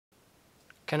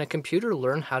Can a computer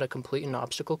learn how to complete an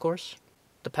obstacle course?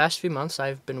 The past few months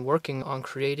I've been working on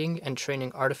creating and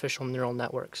training artificial neural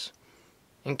networks.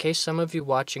 In case some of you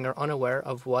watching are unaware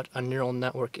of what a neural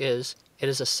network is, it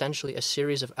is essentially a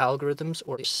series of algorithms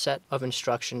or a set of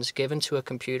instructions given to a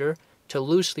computer to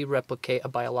loosely replicate a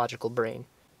biological brain.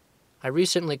 I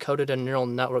recently coded a neural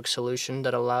network solution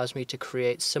that allows me to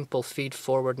create simple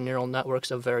feed-forward neural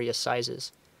networks of various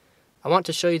sizes. I want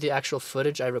to show you the actual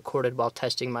footage I recorded while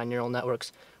testing my neural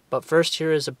networks, but first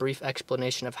here is a brief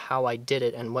explanation of how I did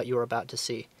it and what you are about to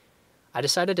see. I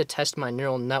decided to test my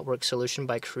neural network solution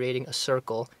by creating a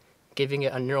circle, giving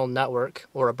it a neural network,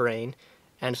 or a brain,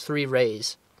 and 3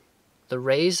 rays. The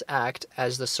rays act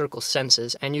as the circle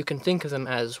senses, and you can think of them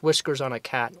as whiskers on a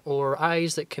cat, or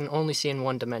eyes that can only see in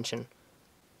one dimension.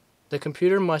 The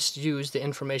computer must use the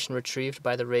information retrieved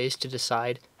by the rays to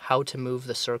decide how to move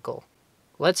the circle.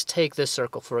 Let's take this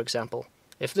circle for example.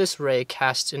 If this ray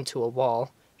casts into a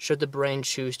wall, should the brain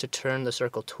choose to turn the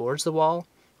circle towards the wall,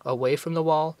 away from the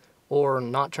wall, or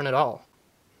not turn at all?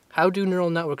 How do neural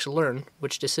networks learn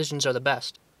which decisions are the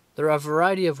best? There are a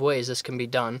variety of ways this can be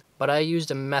done, but I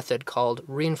used a method called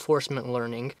reinforcement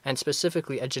learning and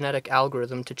specifically a genetic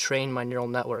algorithm to train my neural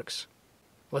networks.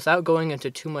 Without going into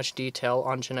too much detail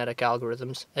on genetic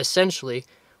algorithms, essentially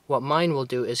what mine will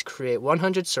do is create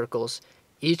 100 circles,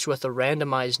 each with a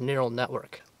randomized neural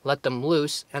network. Let them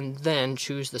loose and then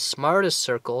choose the smartest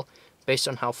circle based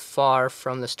on how far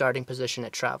from the starting position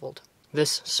it traveled.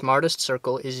 This smartest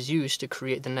circle is used to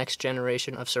create the next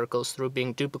generation of circles through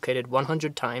being duplicated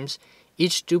 100 times,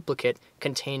 each duplicate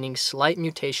containing slight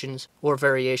mutations or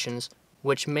variations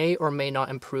which may or may not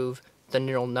improve the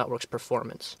neural network's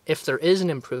performance. If there is an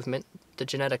improvement, the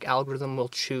genetic algorithm will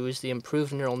choose the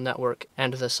improved neural network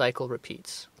and the cycle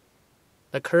repeats.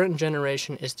 The current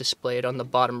generation is displayed on the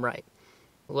bottom right.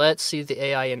 Let's see the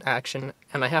AI in action,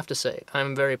 and I have to say,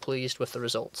 I'm very pleased with the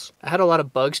results. I had a lot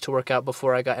of bugs to work out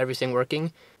before I got everything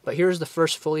working, but here's the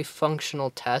first fully functional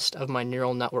test of my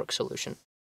neural network solution.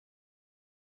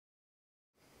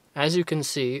 As you can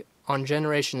see, on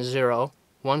generation 0,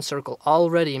 one circle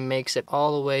already makes it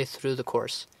all the way through the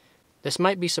course. This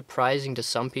might be surprising to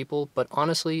some people, but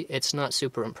honestly, it's not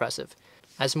super impressive.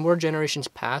 As more generations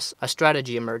pass, a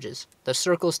strategy emerges. The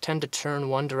circles tend to turn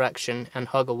one direction and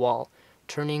hug a wall,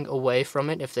 turning away from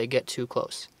it if they get too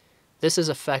close. This is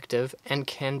effective and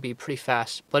can be pretty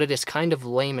fast, but it is kind of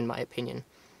lame in my opinion.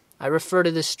 I refer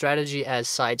to this strategy as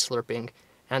side slurping,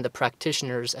 and the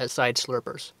practitioners as side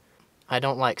slurpers. I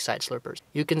don't like side slurpers.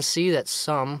 You can see that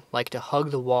some like to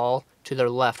hug the wall to their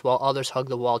left while others hug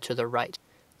the wall to their right.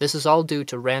 This is all due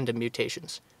to random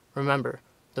mutations. Remember,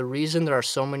 the reason there are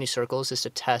so many circles is to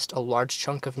test a large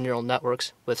chunk of neural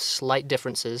networks with slight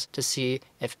differences to see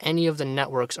if any of the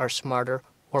networks are smarter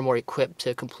or more equipped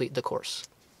to complete the course.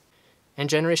 In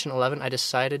generation 11, I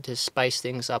decided to spice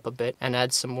things up a bit and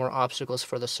add some more obstacles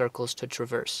for the circles to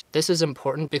traverse. This is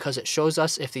important because it shows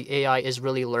us if the AI is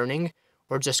really learning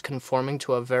or just conforming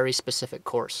to a very specific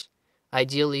course.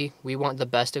 Ideally, we want the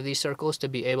best of these circles to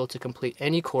be able to complete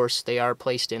any course they are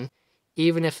placed in,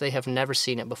 even if they have never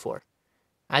seen it before.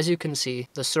 As you can see,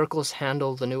 the circles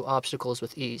handle the new obstacles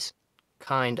with ease.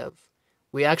 Kind of.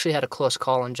 We actually had a close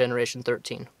call on generation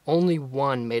 13. Only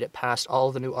one made it past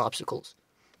all the new obstacles.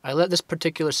 I let this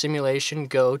particular simulation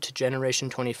go to generation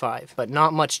 25, but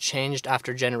not much changed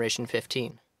after generation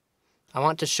 15. I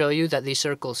want to show you that these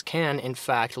circles can, in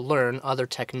fact, learn other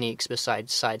techniques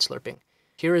besides side slurping.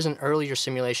 Here is an earlier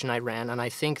simulation I ran, and I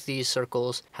think these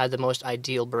circles had the most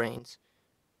ideal brains.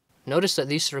 Notice that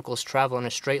these circles travel in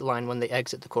a straight line when they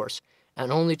exit the course,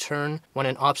 and only turn when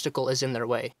an obstacle is in their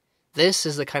way. This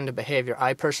is the kind of behavior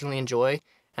I personally enjoy,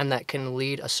 and that can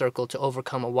lead a circle to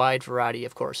overcome a wide variety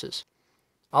of courses.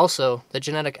 Also, the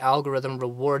genetic algorithm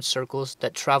rewards circles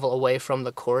that travel away from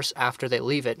the course after they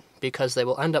leave it, because they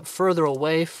will end up further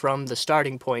away from the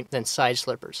starting point than side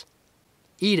slurpers.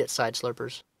 Eat it, side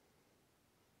slurpers.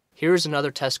 Here is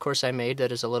another test course I made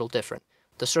that is a little different.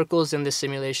 The circles in this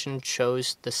simulation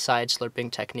chose the side slurping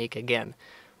technique again.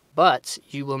 But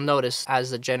you will notice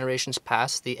as the generations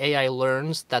pass, the AI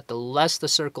learns that the less the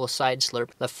circles side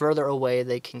slurp, the further away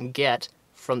they can get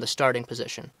from the starting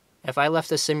position. If I left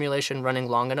this simulation running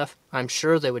long enough, I'm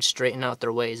sure they would straighten out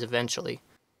their ways eventually.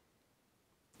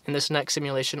 In this next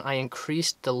simulation, I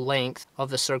increased the length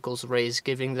of the circle's rays,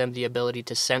 giving them the ability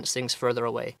to sense things further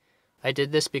away. I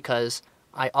did this because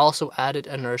I also added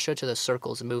inertia to the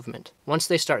circle's movement. Once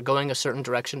they start going a certain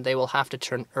direction, they will have to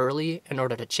turn early in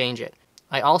order to change it.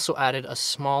 I also added a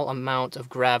small amount of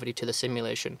gravity to the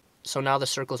simulation, so now the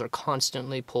circles are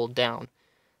constantly pulled down.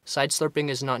 Side slurping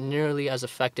is not nearly as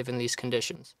effective in these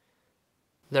conditions.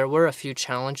 There were a few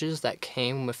challenges that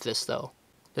came with this though.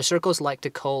 The circles like to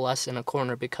coalesce in a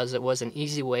corner because it was an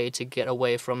easy way to get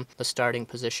away from the starting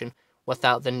position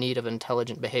without the need of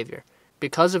intelligent behavior.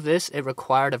 Because of this, it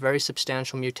required a very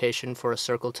substantial mutation for a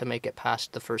circle to make it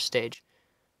past the first stage.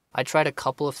 I tried a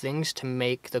couple of things to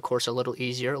make the course a little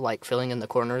easier, like filling in the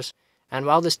corners, and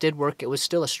while this did work, it was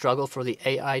still a struggle for the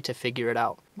AI to figure it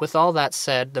out. With all that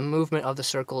said, the movement of the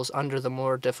circles under the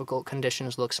more difficult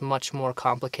conditions looks much more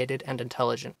complicated and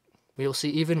intelligent. We will see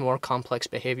even more complex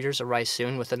behaviors arise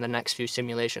soon within the next few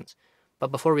simulations.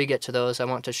 But before we get to those, I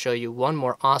want to show you one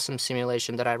more awesome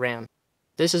simulation that I ran.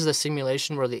 This is the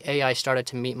simulation where the AI started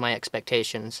to meet my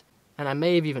expectations, and I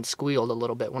may have even squealed a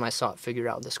little bit when I saw it figure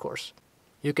out this course.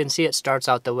 You can see it starts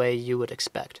out the way you would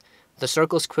expect. The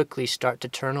circles quickly start to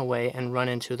turn away and run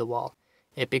into the wall.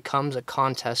 It becomes a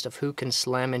contest of who can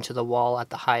slam into the wall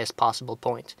at the highest possible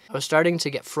point. I was starting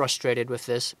to get frustrated with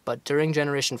this, but during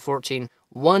Generation 14,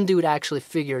 one dude actually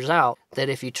figures out that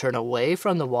if you turn away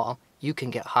from the wall, you can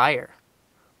get higher.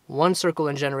 One circle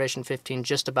in Generation 15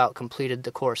 just about completed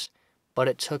the course, but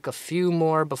it took a few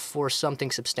more before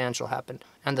something substantial happened.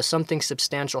 And the something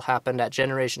substantial happened at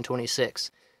Generation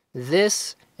 26.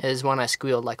 This is when I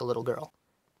squealed like a little girl.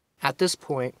 At this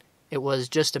point, it was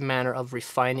just a matter of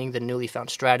refining the newly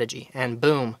found strategy, and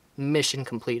boom, mission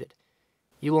completed.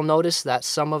 You will notice that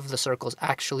some of the circles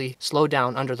actually slow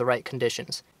down under the right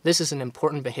conditions. This is an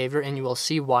important behavior, and you will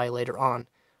see why later on.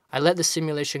 I let the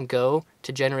simulation go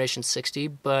to Generation 60,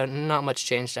 but not much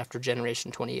changed after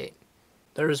Generation 28.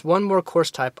 There is one more course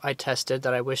type I tested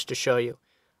that I wish to show you.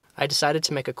 I decided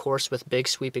to make a course with big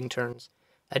sweeping turns.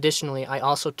 Additionally, I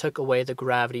also took away the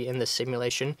gravity in this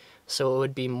simulation, so it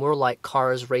would be more like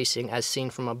cars racing as seen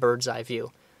from a bird's eye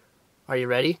view. Are you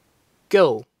ready?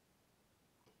 Go!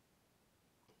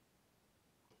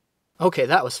 Okay,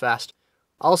 that was fast.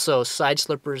 Also, side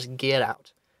slippers, get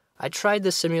out. I tried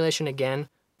this simulation again,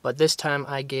 but this time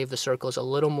I gave the circles a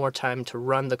little more time to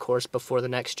run the course before the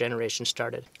next generation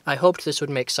started. I hoped this would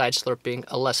make side slurping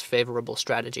a less favorable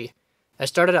strategy. I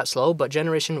started out slow, but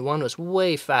Generation 1 was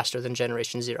way faster than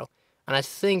Generation 0, and I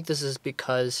think this is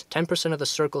because 10% of the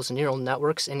circles' neural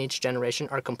networks in each generation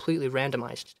are completely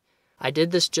randomized. I did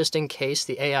this just in case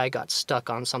the AI got stuck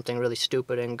on something really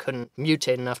stupid and couldn't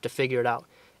mutate enough to figure it out.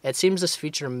 It seems this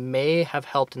feature may have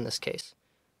helped in this case.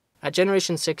 At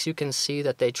Generation 6, you can see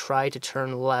that they try to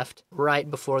turn left right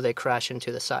before they crash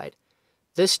into the side.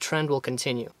 This trend will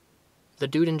continue. The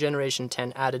dude in Generation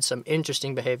 10 added some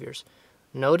interesting behaviors.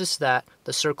 Notice that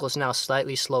the circles now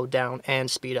slightly slow down and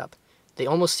speed up. They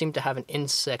almost seem to have an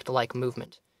insect-like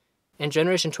movement. In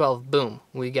Generation 12, boom,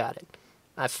 we got it.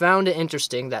 I found it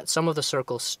interesting that some of the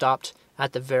circles stopped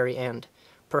at the very end.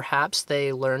 Perhaps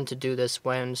they learned to do this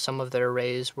when some of their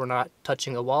rays were not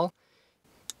touching a wall.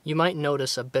 You might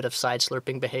notice a bit of side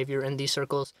slurping behavior in these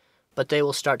circles, but they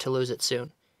will start to lose it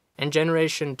soon. In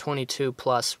Generation 22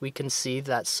 plus, we can see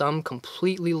that some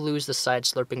completely lose the side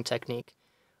slurping technique.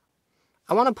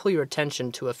 I want to pull your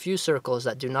attention to a few circles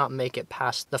that do not make it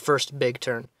past the first big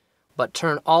turn, but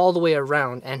turn all the way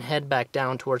around and head back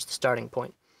down towards the starting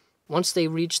point. Once they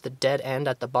reach the dead end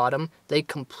at the bottom, they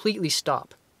completely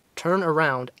stop, turn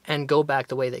around, and go back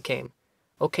the way they came.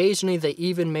 Occasionally, they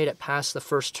even made it past the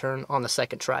first turn on the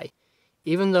second try.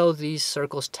 Even though these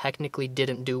circles technically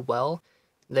didn't do well,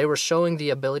 they were showing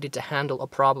the ability to handle a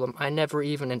problem I never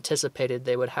even anticipated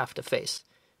they would have to face.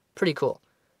 Pretty cool.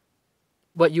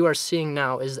 What you are seeing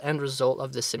now is the end result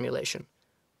of this simulation.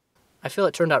 I feel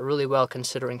it turned out really well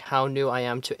considering how new I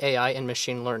am to AI and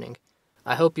machine learning.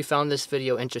 I hope you found this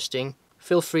video interesting.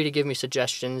 Feel free to give me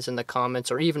suggestions in the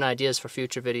comments or even ideas for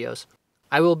future videos.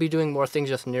 I will be doing more things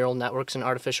with neural networks and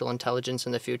artificial intelligence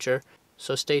in the future,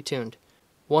 so stay tuned.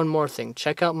 One more thing,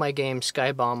 check out my game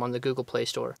SkyBomb on the Google Play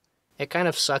Store. It kind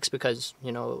of sucks because,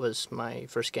 it was my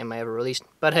first game I ever released,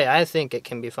 but hey, I think it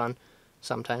can be fun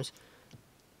sometimes.